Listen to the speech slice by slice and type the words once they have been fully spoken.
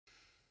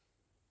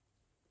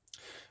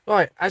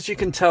Right, as you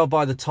can tell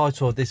by the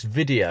title of this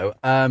video,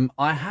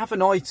 I have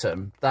an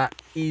item that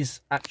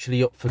is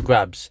actually up for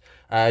grabs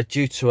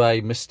due to a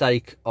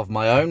mistake of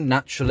my own.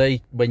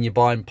 Naturally, when you're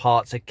buying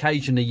parts,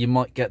 occasionally you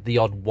might get the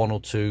odd one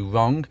or two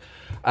wrong.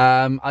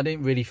 I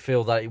didn't really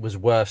feel that it was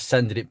worth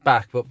sending it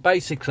back, but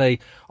basically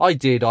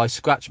I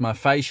scratched my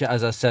fascia,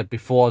 as I said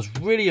before. I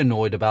was really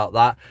annoyed about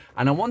that,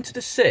 and I wanted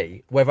to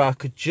see whether I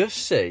could just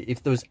see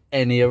if there was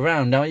any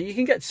around. Now, you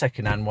can get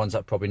second-hand ones that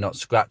are probably not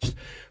scratched,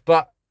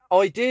 but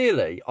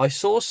ideally, I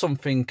saw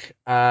something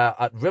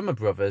at Rimmer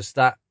Brothers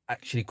that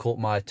actually caught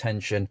my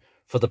attention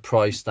for the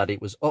price that it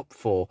was up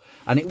for.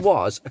 And it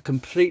was a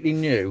completely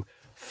new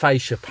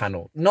fascia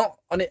panel. Not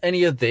on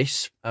any of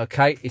this,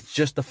 okay? It's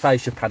just the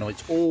fascia panel.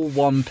 It's all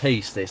one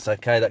piece, this,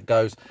 okay, that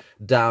goes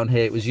down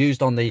here. It was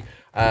used on the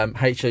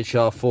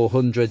HHR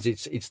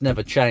 400s. It's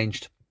never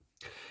changed.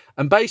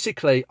 And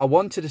basically, I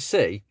wanted to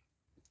see,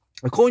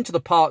 according to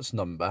the parts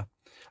number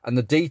and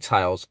the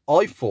details,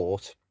 I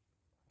thought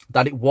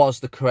that it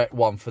was the correct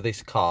one for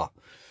this car.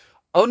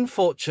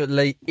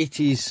 Unfortunately, it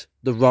is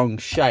the wrong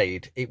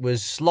shade. It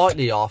was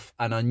slightly off,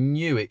 and I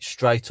knew it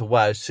straight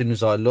away as soon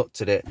as I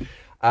looked at it.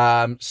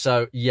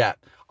 So yeah,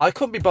 I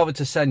couldn't be bothered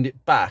to send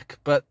it back,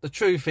 but the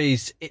truth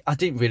is I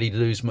didn't really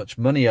lose much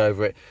money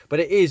over it.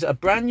 But it is a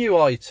brand new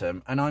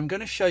item, and I'm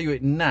going to show you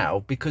it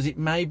now because it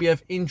may be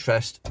of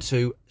interest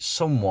to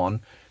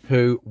someone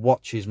who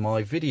watches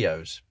my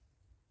videos.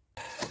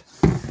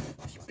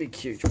 Big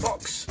huge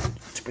box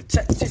to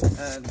protect it,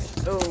 and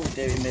oh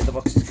dear me, the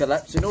box is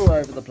collapsing all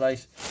over the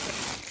place.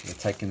 We're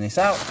taking this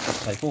out.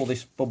 Let's take all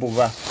this bubble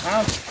wrap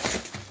out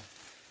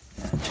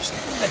and just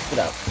lift it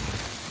out.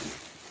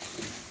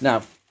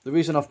 Now, the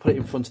reason I've put it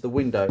in front of the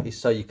window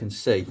is so you can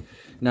see.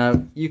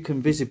 Now, you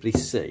can visibly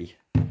see.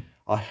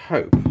 I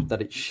hope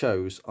that it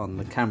shows on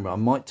the camera. I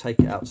might take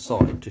it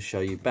outside to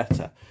show you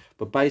better,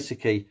 but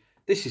basically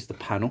this is the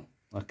panel.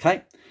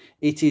 Okay,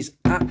 it is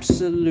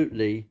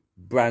absolutely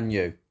brand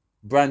new.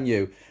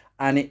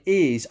 And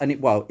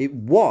it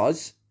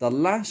was the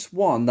last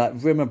one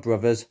that Rimmer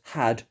Brothers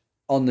had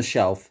on the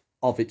shelf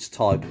of its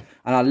type,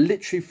 and I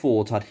literally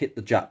thought I'd hit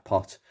the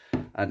jackpot.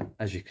 And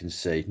as you can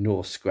see,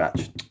 no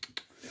scratch.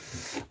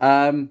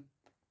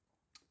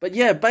 But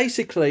yeah,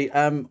 basically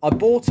I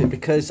bought it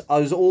because I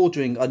was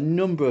ordering a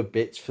number of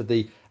bits for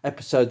the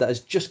episode that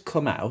has just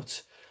come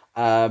out,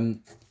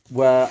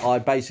 where I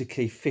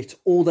basically fit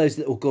all those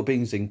little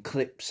gubbins and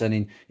clips and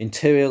in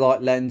interior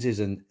light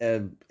lenses and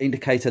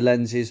indicator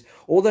lenses.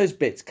 All those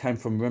bits came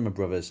from Rimmer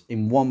Brothers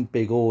in one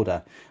big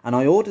order, and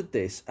I ordered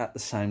this at the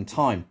same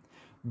time.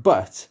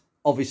 But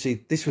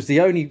obviously this was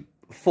the only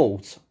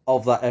fault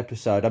of that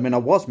episode. I mean, I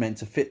was meant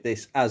to fit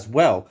this as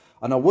well,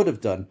 and I would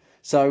have done.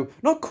 So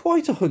not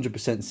quite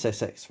 100%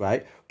 success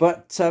rate,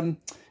 but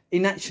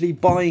in actually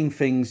buying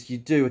things, you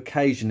do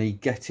occasionally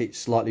get it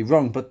slightly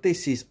wrong. But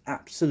this is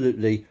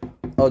absolutely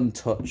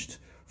untouched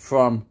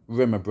from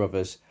Rimmer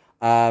Brothers,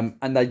 and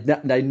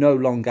they no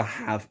longer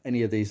have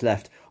any of these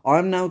left.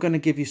 I'm now going to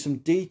give you some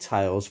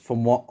details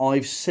from what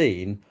I've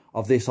seen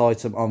of this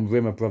item on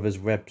Rimmer Brothers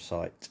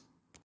website.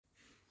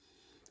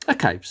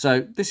 Okay,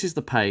 so this is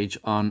the page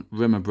on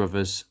Rimmer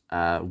Brothers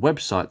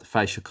website, the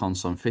fascia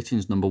console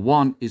fittings. Number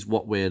 1 is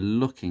what we're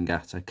looking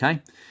at.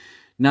 Okay,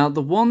 now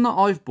the one that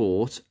I've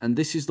bought, and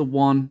this is the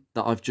one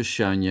that I've just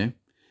shown you,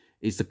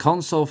 is the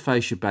console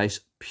fascia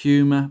base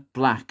Puma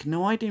black.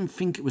 No, I didn't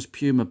think it was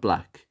Puma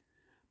black,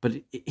 but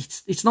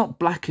it's not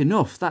black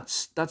enough.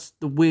 That's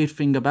the weird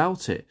thing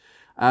about it.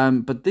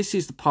 But this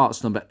is the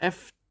parts number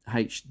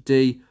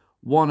FHD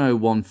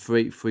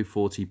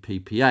 1013340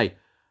 PPA,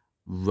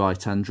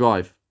 right hand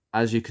drive.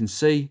 As you can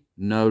see,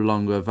 no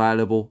longer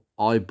available.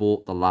 I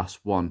bought the last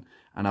one,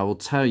 and I will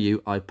tell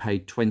you, I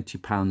paid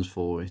 £20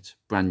 for it,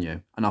 brand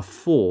new, and I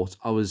thought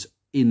I was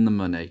in the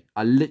money.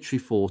 I literally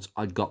thought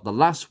I'd got the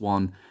last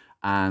one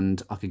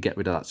and I could get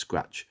rid of that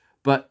scratch.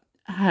 But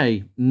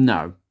hey,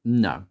 no,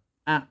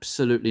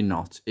 absolutely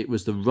not. It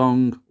was the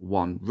wrong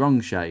one,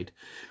 wrong shade.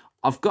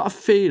 I've got a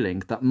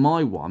feeling that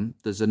my one,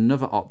 there's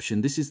another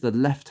option. This is the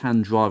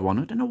left-hand drive one.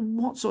 I don't know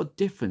what sort of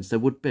difference there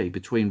would be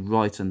between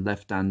right and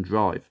left-hand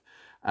drive.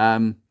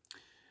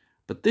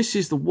 But this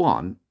is the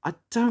one. I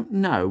don't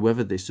know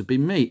whether this would be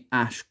me.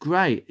 Ash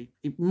grey.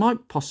 It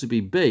might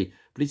possibly be,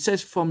 but it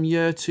says from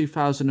year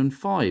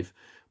 2005.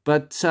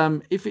 But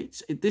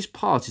if this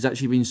part is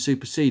actually been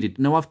superseded.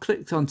 Now, I've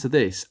clicked onto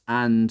this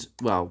and,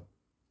 well,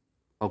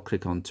 I'll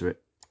click onto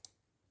it.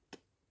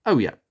 Oh,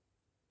 yeah,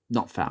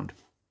 not found.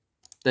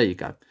 There you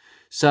go.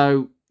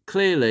 So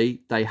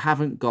clearly they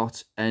haven't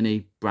got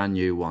any brand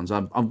new ones.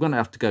 I'm going to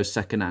have to go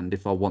second hand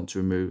if I want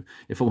to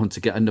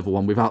get another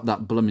one without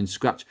that blooming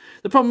scratch.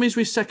 The problem is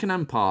with second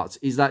hand parts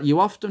is that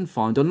you often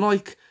find,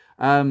 unlike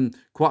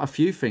quite a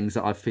few things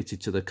that I've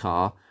fitted to the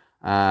car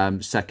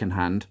second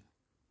hand,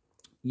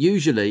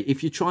 usually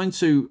if you're trying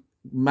to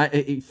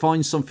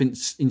find something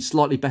in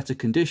slightly better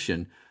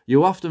condition,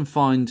 you often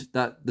find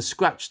that the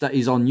scratch that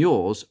is on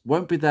yours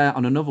won't be there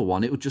on another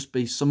one. It will just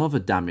be some other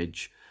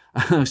damage.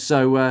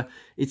 So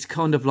it's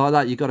kind of like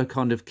that. You've got to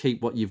kind of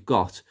keep what you've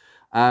got.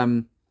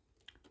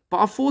 But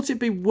I thought it'd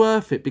be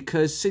worth it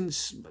because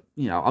since,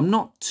 you know, I'm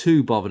not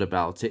too bothered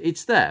about it.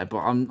 It's there, but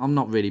I'm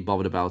not really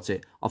bothered about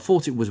it. I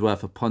thought it was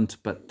worth a punt,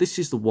 but this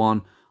is the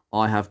one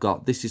I have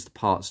got. This is the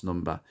parts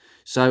number.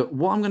 So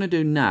what I'm going to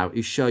do now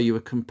is show you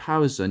a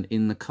comparison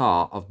in the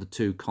car of the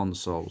two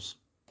consoles.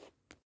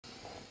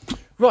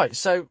 Right,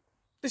 so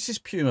this is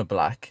Puma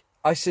Black.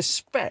 I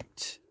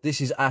suspect this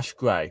is ash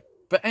grey.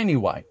 But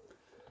anyway,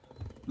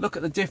 look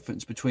at the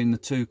difference between the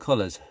two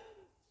colours.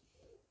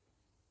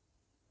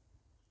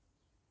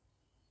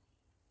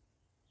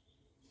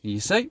 You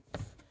see?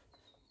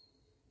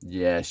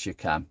 Yes, you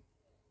can.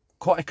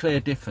 Quite a clear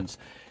difference.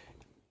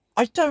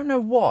 I don't know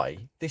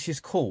why this is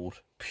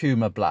called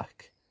Puma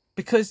Black,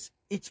 because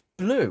it's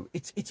blue.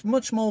 It's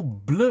much more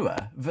bluer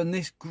than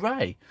this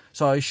grey.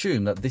 So I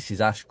assume that this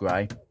is ash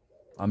grey.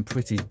 I'm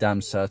pretty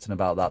damn certain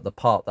about that. The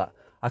part that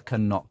I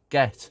cannot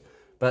get.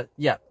 But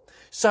yeah.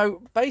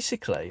 So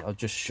basically, I'll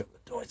just shut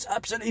the door. It's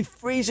absolutely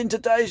freezing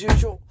today as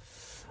usual.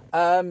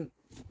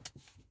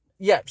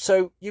 Yeah,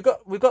 so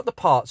we've got the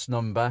parts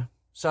number.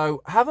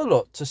 So have a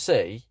look to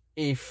see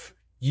if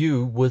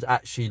you would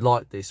actually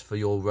like this for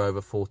your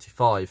Rover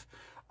 45.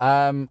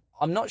 I'm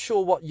not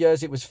sure what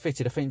years it was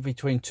fitted. I think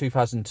between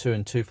 2002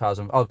 and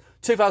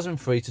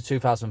 2003 to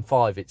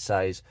 2005 it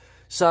says.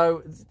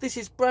 So this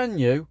is brand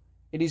new.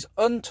 It is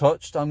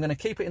untouched. I'm going to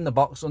keep it in the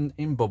box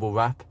in bubble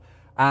wrap,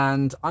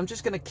 and I'm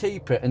just going to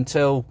keep it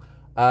until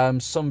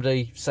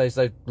somebody says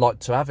they'd like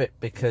to have it,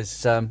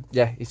 because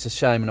yeah, it's a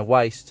shame and a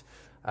waste.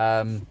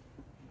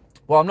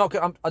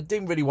 Well, I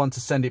didn't really want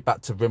to send it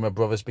back to Rimmer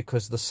Brothers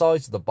because the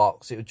size of the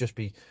box, it would just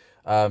be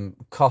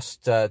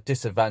cost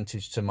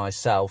disadvantage to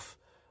myself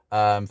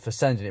for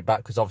sending it back,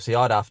 because obviously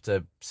I'd have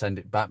to send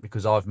it back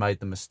because I've made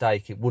the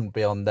mistake. It wouldn't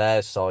be on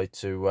their side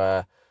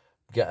to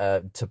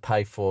get to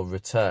pay for a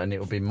return. It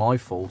would be my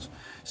fault.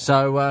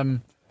 So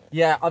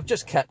yeah, I've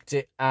just kept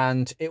it,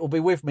 and it will be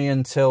with me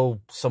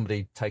until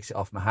somebody takes it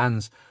off my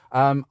hands.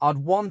 I'd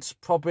want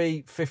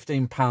probably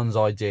 £15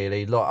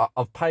 ideally. Look,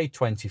 I've paid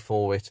 20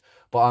 for it,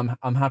 but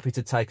I'm happy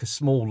to take a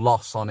small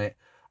loss on it.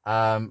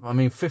 I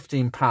mean,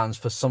 £15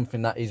 for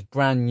something that is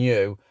brand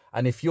new,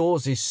 and if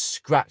yours is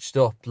scratched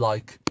up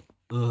like,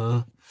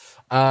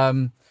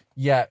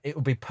 yeah, it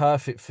will be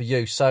perfect for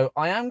you. So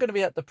I am going to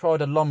be at the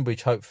Pride of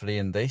Longbridge hopefully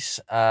in this,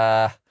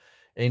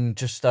 in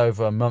just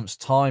over a month's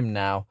time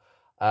now.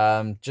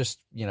 Just,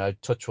 you know,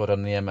 touch wood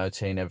on the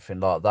MOT and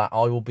everything like that.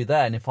 I will be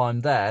there, and if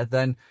I'm there,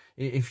 then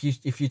if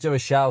you do a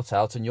shout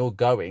out and you're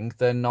going,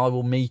 then I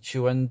will meet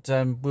you and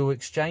we'll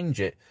exchange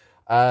it.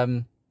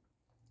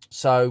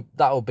 So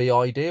that will be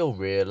ideal,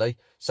 really.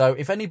 So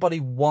if anybody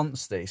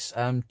wants this,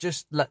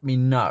 just let me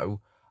know.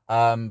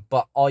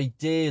 But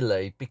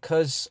ideally,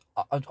 because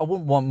I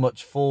wouldn't want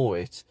much for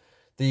it,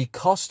 the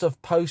cost of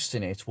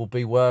posting it will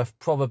be worth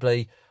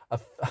probably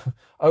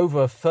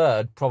over a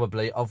third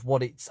probably of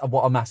what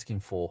I'm asking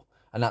for,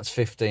 and that's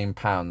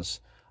 £15.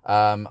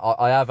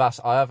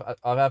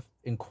 I have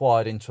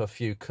inquired into a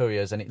few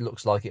couriers, and it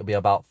looks like it'll be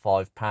about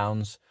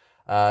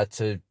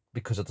 £5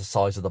 because of the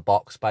size of the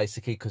box,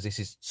 basically, because this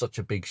is such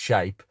a big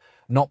shape,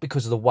 not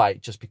because of the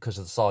weight, just because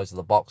of the size of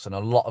the box. And a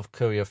lot of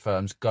courier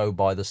firms go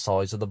by the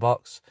size of the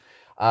box,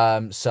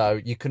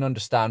 so you can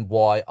understand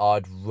why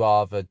I'd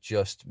rather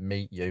just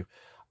meet you.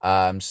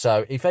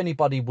 So if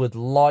anybody would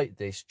like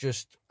this,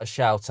 just a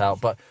shout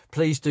out, but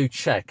please do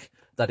check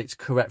that it's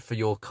correct for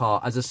your car.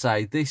 As I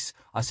say, this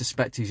I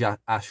suspect is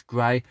ash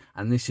grey,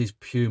 and this is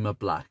Puma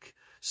Black.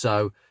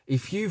 So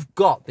if you've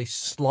got this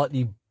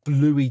slightly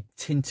bluey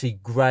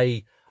tinted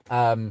grey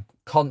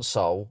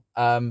console,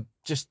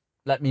 just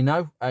let me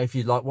know if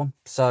you'd like one.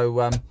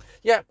 So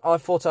yeah, I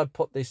thought I'd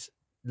put this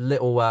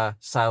little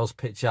sales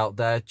pitch out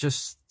there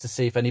just to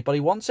see if anybody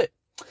wants it.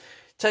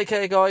 Take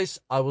care, guys.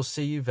 I will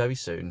see you very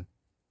soon.